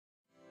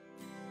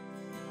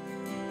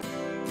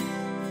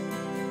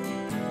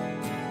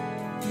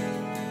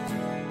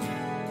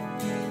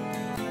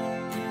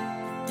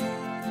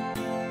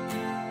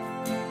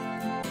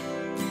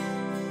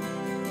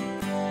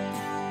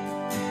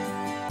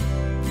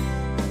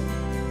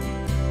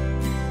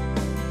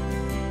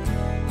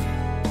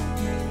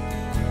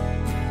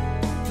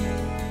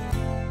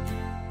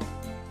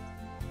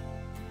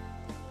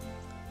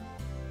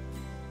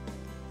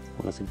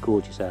a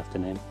gorgeous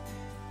afternoon,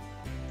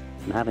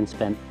 and having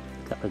spent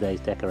a couple of days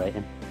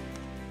decorating,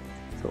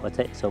 I thought I'd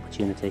take this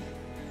opportunity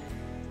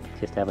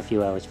just to have a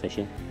few hours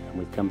fishing, and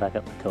we've come back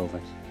up to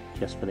Culvers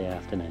just for the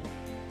afternoon.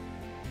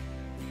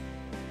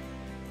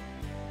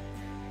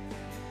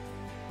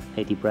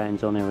 80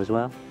 Brown's on here as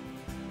well.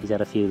 He's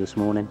had a few this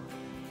morning,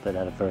 but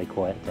had a very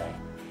quiet day.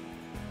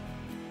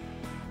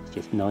 It's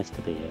just nice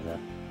to be here though,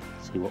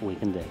 see what we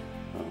can do.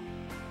 Well,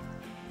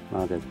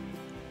 Margot's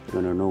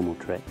doing her normal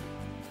trick,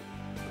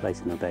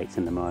 placing her baits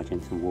in the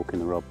margins and walking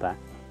the rod back.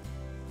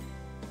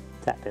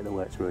 Tactic that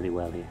works really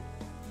well here.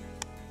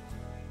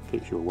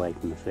 Keeps you away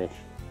from the fish.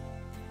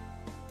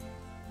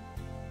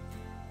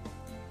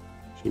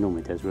 She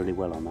normally does really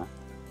well on that.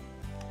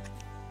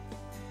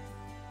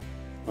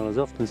 Well, as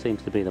often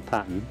seems to be the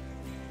pattern,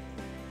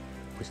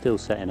 we're still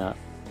setting up.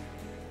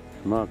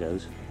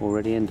 Margot's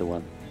already into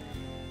one.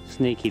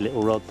 Sneaky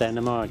little rod down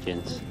the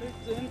margins.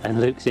 And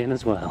Luke's in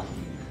as well.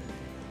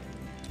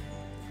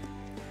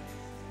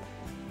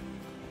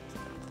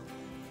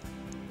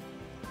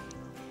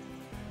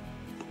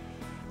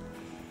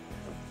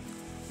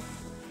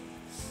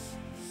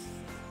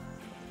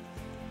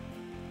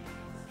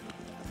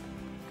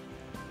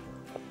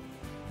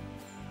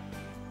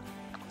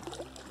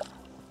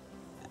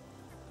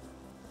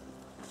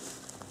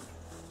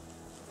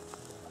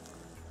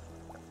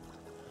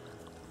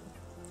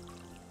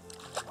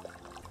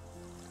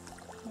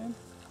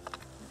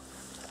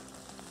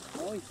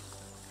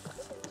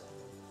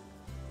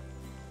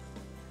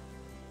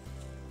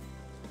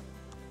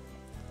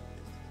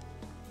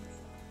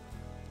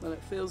 Well,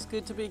 it feels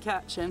good to be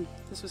catching.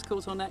 This was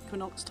caught on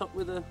Equinox top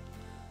with a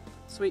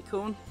sweet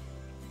corn.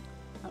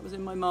 That was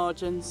in my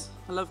margins.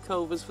 I love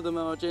Culvers for the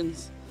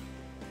margins.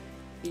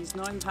 He's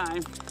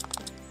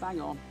 £9. Bang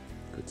on.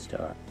 Good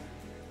start.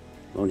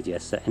 Only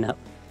just setting up.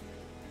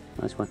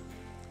 Nice one.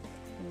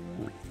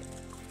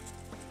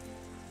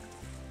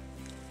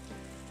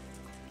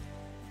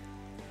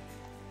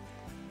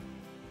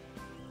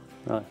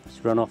 Right,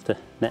 let's run off to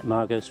net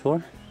Margot's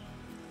for.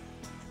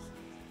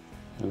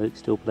 And Luke's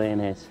still playing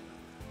his.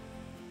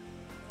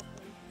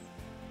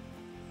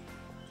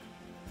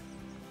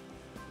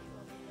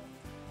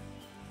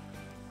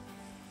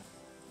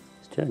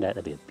 It's turned out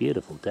to be a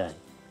beautiful day.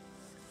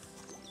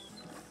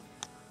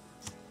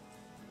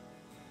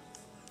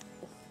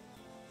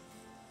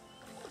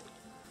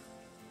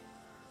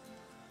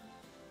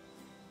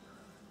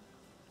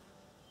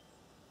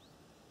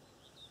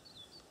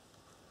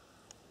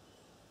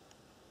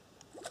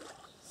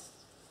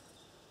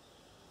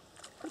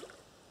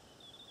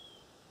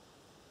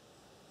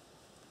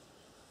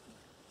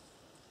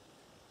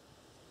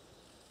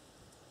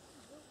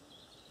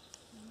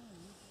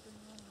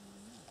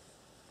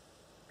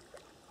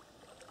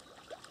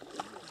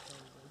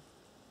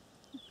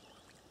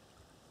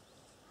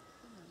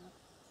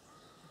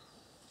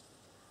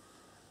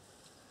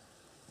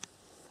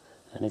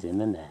 And he's in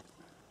the net.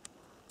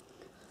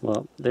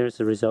 Well, there's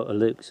the result of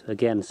Luke's.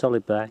 Again,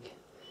 solid back,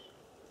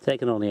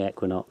 taken on the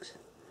Equinox.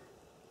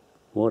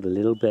 What a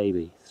little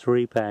baby,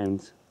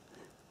 £3.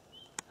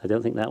 I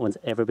don't think that one's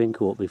ever been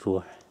caught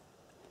before.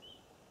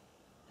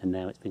 And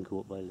now it's been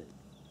caught by Luke.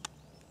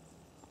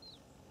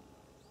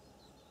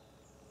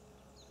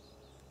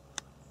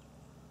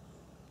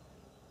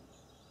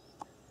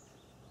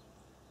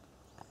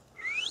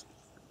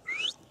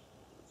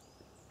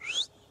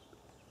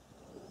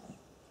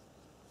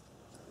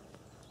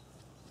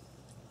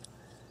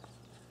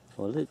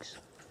 Well, Luke's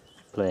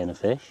playing a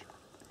fish.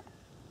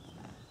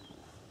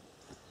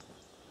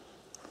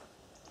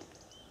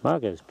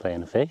 Margot's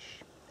playing a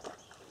fish. Do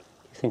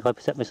you think I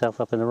set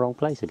myself up in the wrong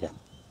place again?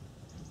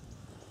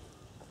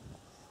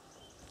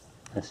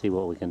 Let's see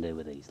what we can do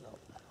with these lot.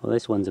 Well,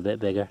 this one's a bit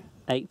bigger.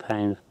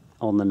 £8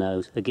 on the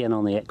nose, again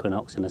on the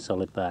Equinox in a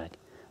solid bag.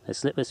 Let's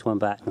slip this one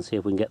back and see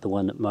if we can get the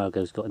one that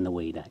Margot's got in the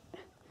weed out.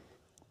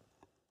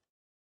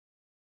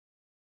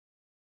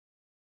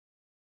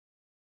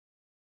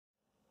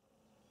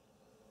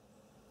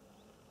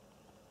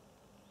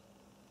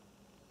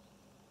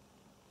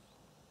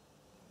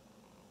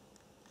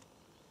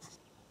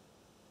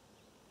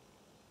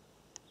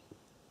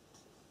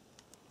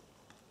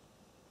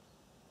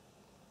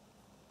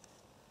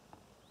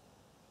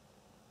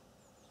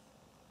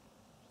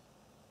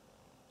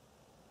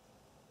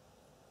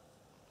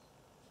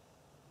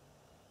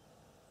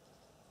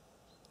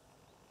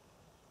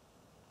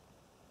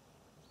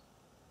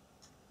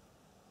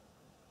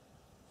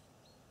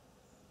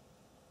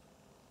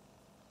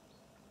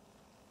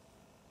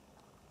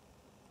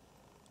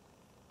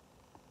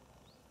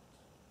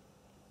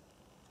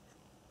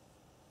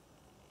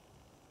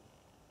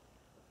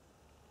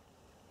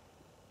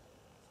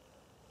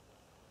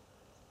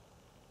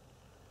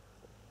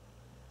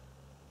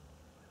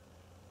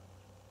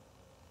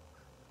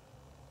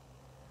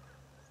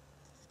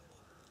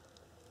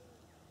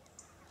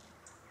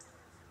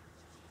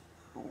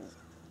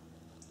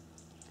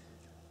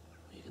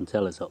 You can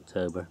tell it's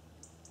October.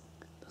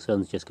 The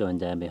sun's just going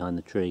down behind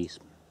the trees,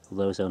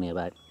 although it's only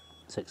about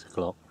 6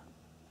 o'clock.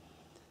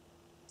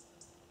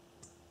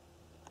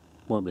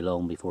 Won't be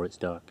long before it's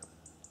dark.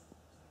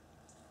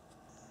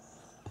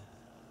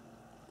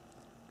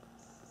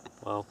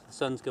 Well, the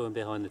sun's going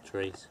behind the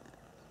trees.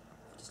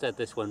 Just had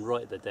this one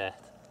right at the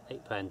death,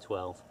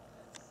 £8.12.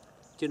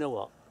 Do you know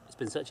what? It's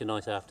been such a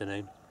nice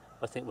afternoon.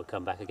 I think we'll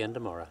come back again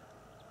tomorrow.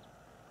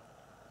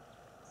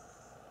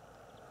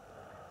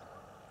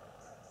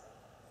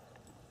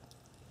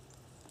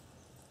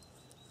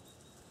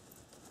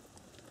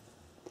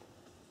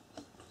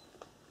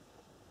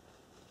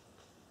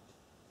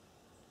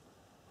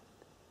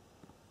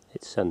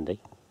 It's Sunday,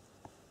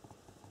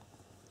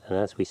 and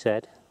as we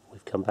said,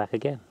 we've come back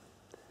again.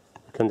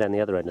 We've come down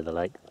the other end of the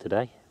lake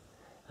today,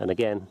 and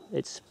again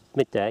it's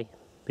midday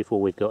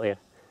before we've got here,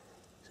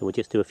 so we'll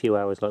just do a few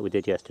hours like we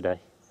did yesterday.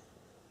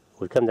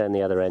 We've come down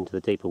the other end to the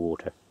deeper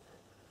water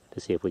to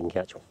see if we can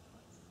catch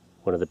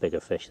one of the bigger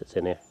fish that's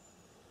in here.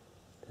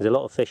 There's a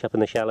lot of fish up in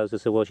the shallows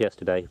as there was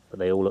yesterday, but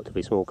they all look to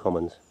be small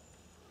commons,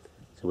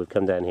 so we've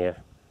come down here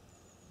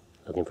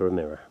looking for a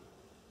mirror.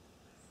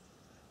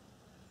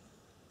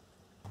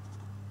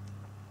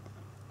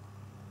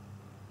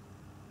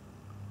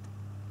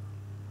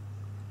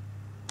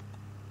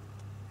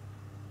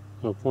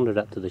 I've wandered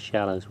up to the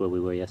shallows where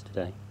we were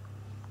yesterday.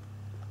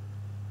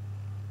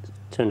 It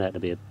turned out to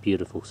be a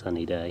beautiful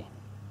sunny day,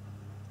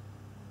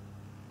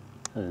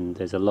 and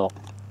there's a lot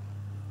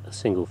of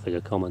single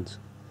figure commons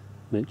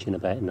mooching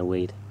about in the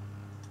weed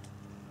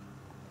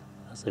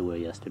as they were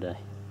yesterday,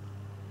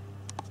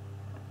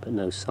 but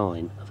no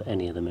sign of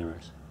any of the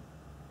mirrors.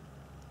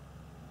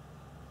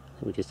 I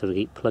think we just have to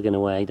keep plugging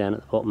away down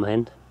at the bottom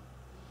end.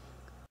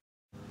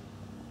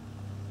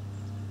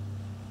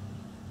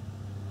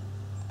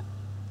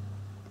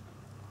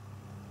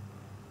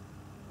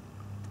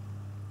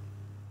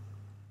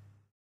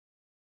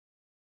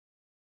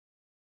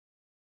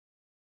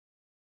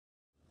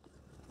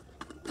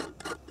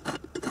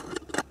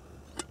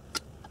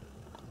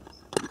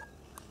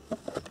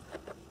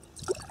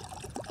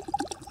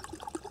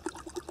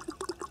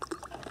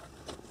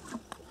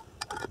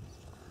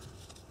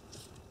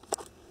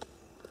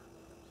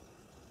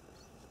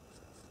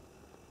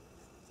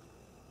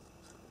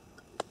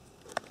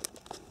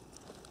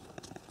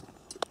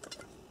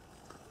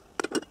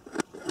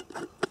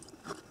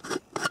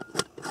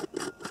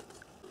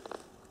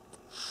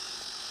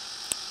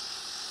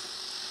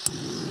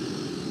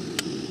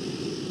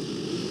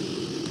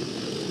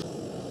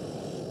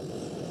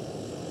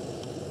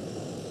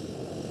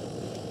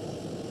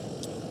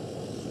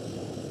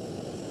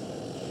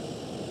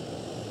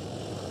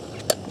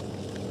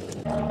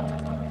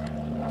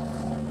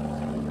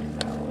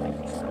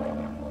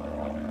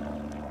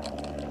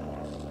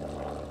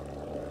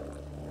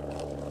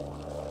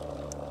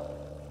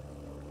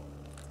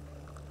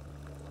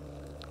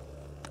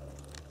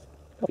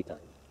 Coffee time.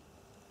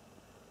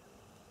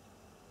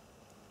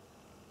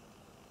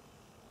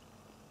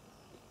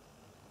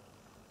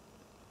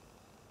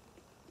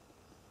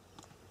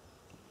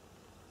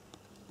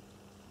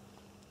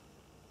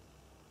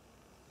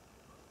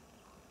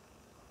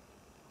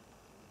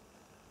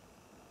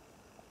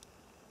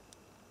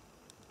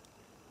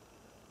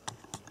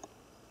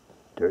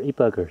 Dirty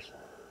buggers.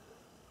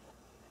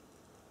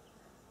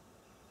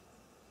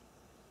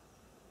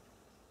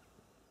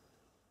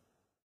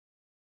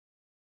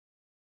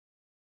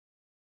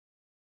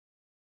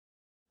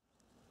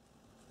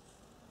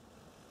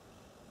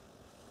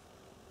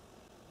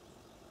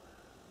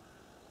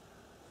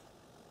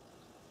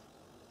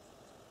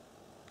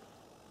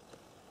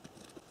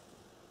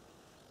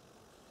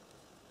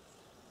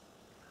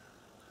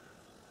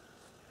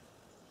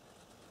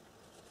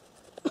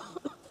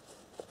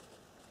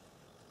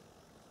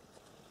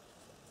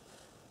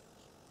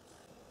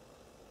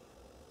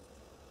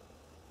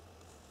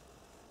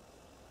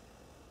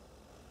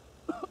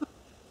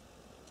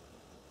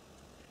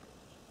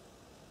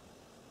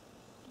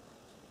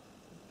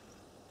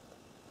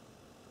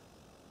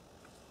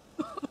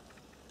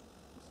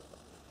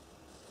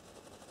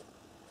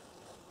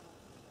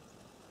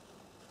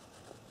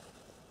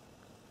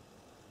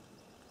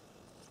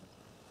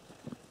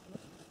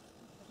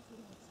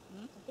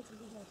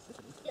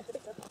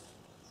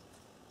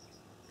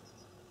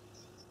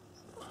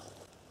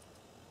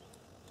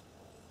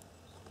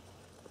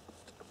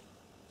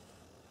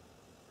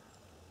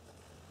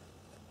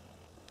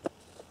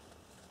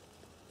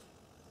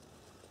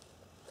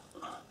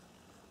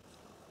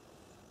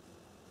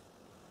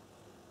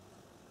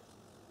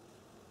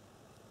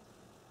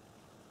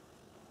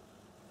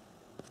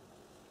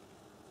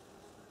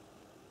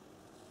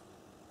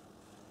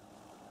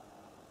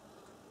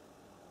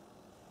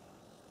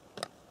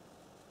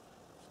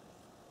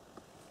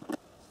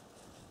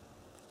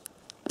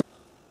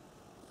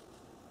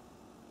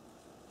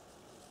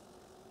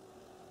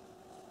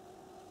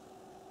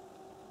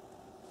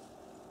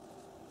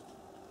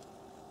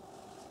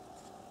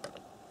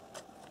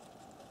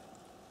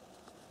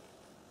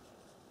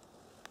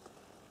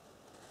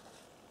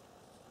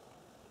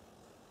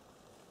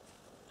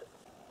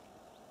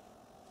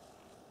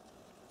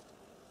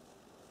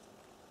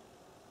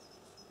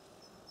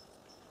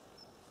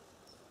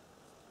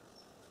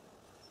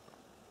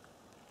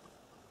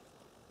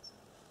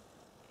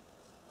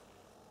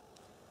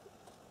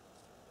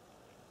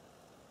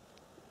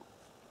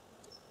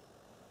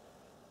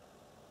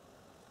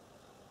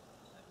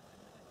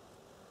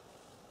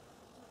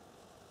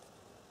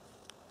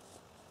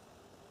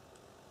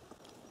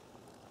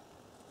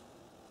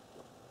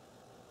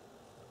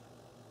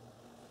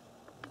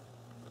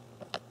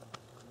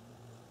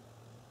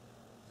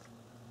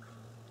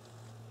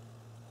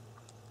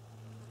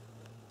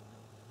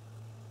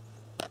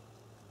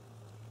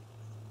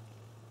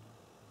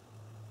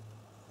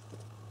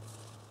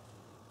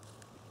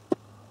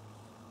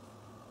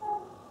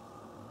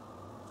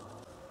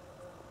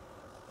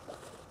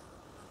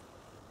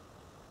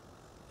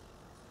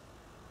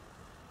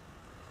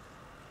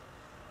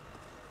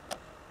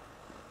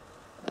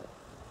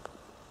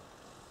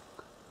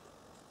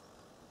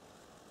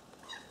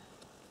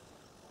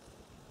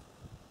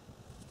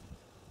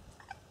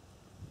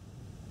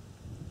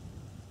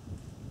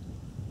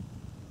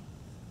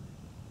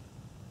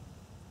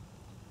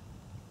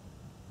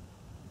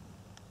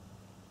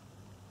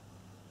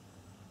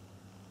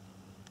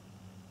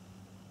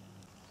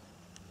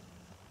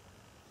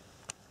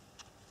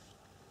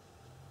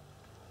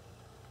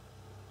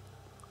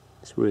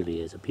 This really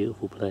is a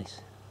beautiful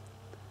place.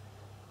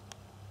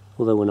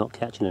 Although we're not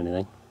catching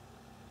anything,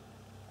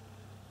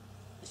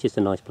 it's just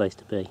a nice place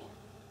to be.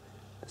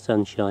 The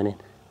sun's shining,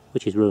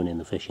 which is ruining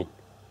the fishing.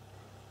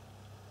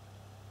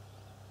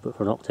 But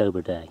for an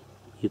October day,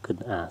 you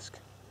couldn't ask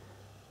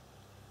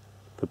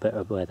for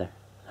better weather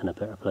and a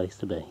better place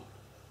to be.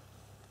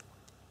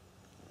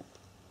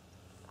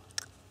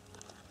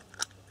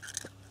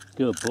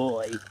 Good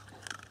boy.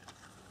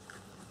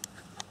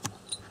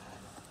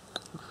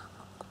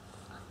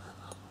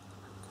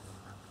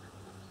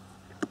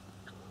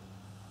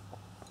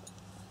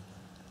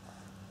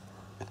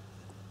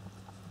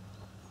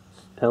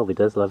 Elvie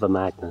does love a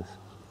Magnus.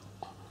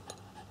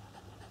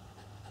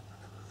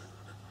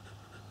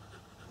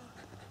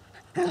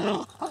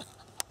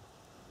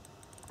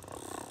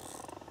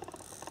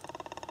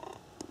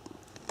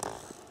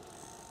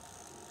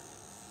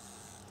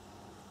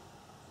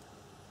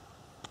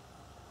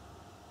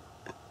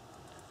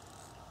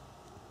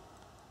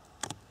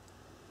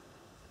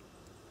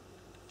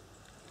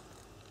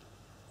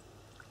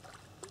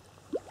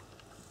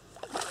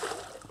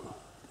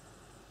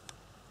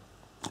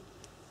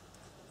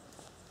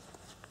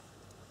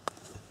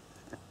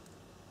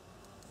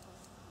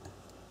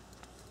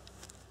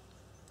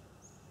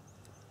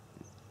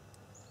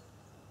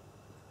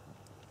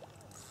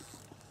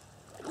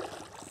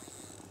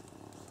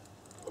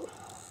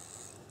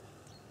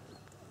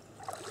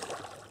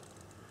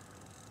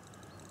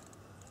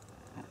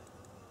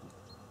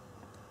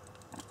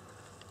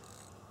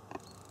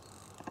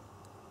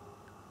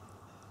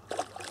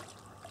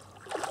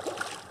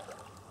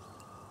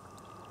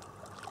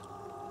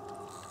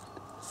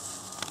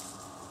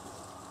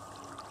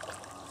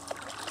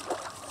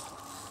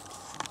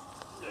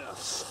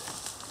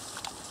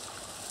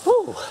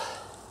 Whew.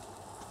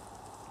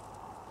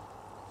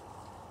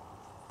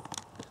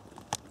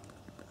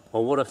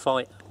 Well, what a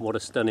fight, what a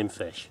stunning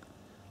fish.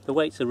 The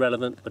weight's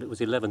irrelevant, but it was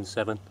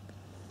 11.7.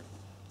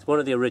 It's one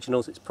of the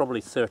originals, it's probably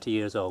 30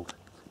 years old.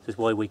 This is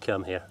why we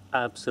come here.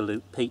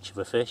 Absolute peach of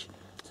a fish,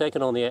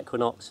 taken on the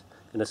Equinox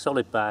in a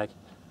solid bag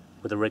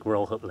with a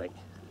rigmarole hook link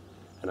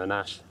and a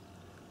Nash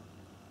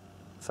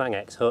Fang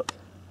X hook.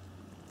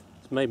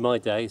 It's made my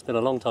day, it's been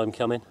a long time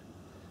coming,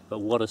 but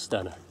what a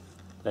stunner.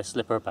 Let's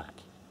slip her back.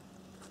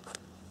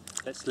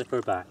 Let's slip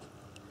her back.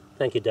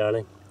 Thank you,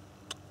 darling.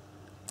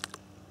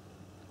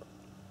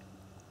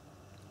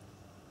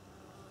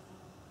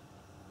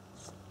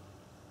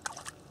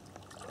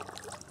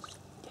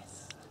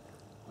 Yes.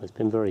 Well, it's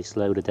been very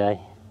slow today.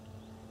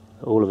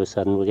 All of a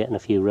sudden we're getting a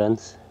few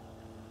runs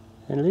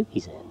and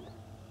Lukey's in.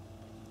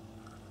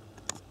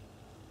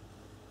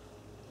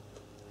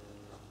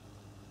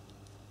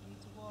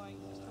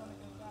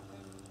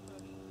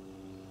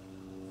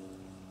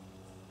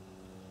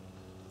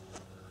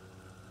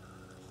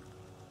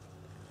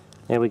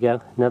 There we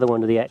go, another one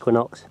to the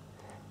Equinox.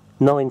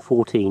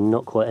 9.14,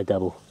 not quite a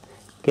double.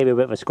 Gave you a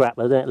bit of a scrap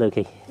though, didn't it,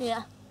 Lukey?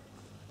 Yeah.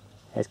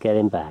 Let's get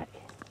him back.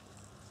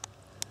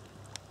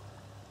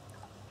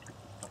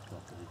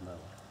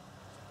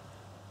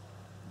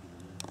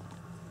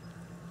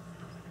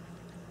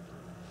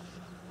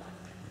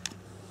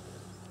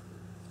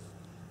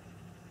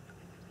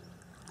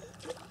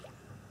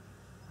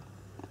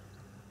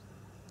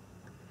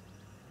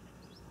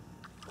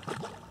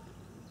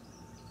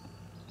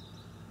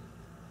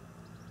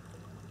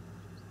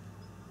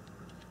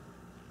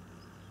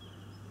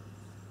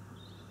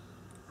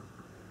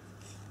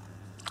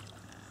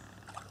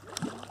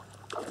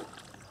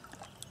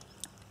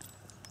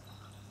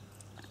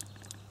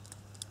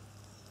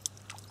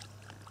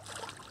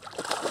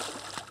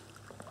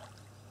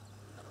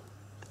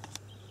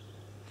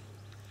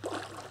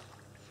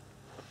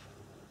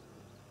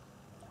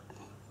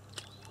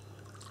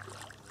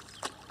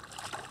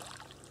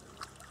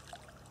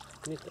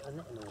 Can you get a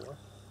net in the water?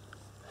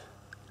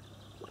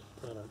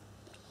 Well done.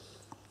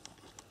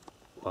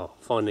 Well,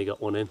 finally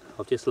got one in.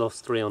 I've just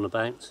lost 3 on the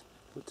bounce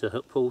to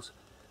hook pulls.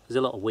 There's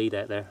a lot of weed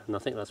out there and I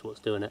think that's what's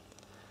doing it.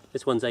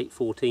 This one's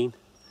 8.14.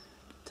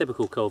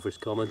 Typical Culvers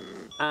common.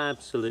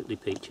 Absolutely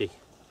peachy.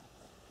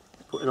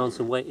 Putting on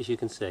some weight as you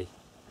can see.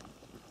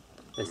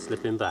 Let's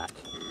slip him back.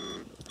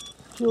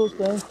 Yours,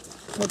 though.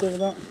 I'll do with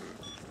that.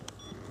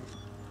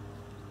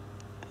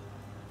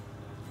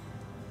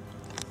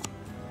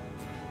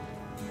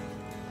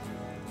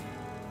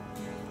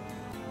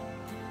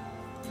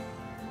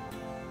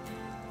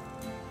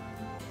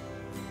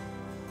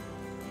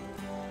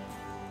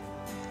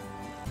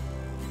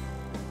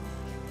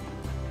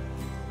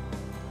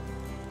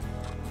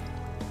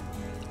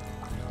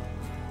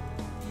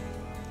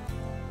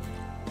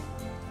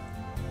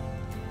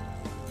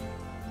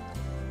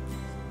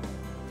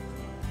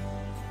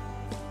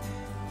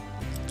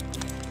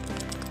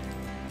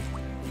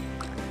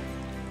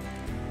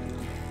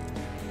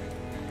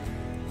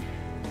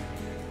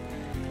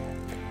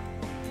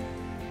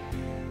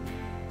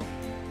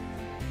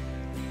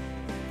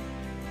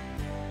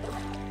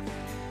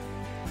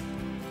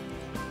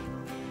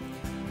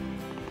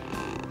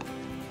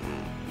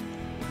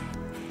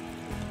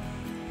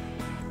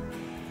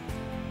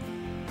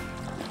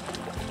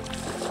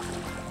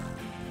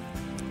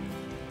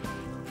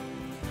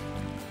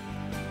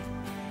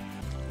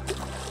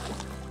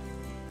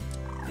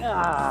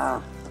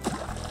 Ah!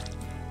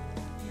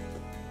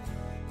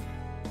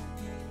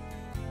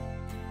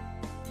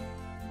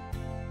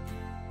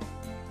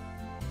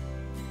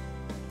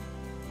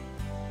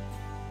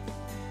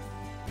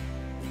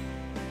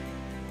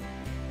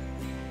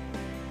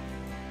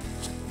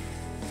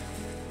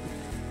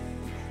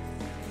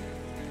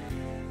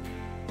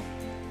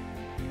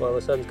 Well,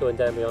 the sun's going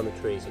down behind the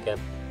trees again.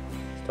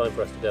 It's time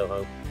for us to go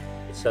home.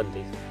 It's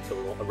Sunday, so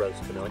we want a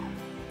roast tonight.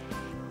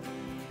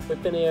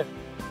 We've been here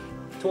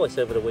twice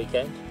over the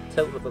weekend,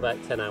 total of about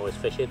 10 hours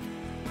fishing.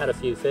 Had a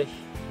few fish,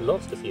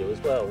 lost a few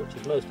as well, which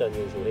is most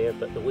unusual here,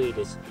 but the weed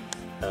is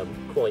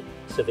quite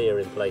severe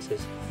in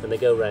places, and they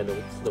go around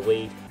the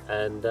weed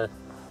and you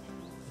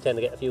tend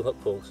to get a few hook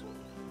pulls.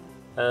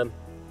 Had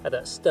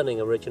that stunning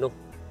original,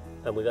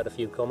 and we've had a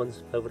few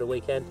commons over the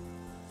weekend,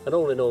 and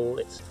all in all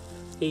it's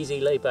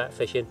easy laid back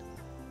fishing,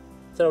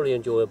 thoroughly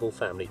enjoyable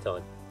family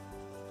time.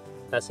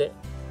 That's it.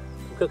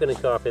 I'm cooking and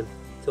carping.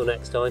 Till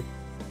next time,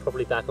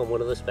 probably back on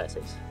one of the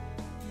species.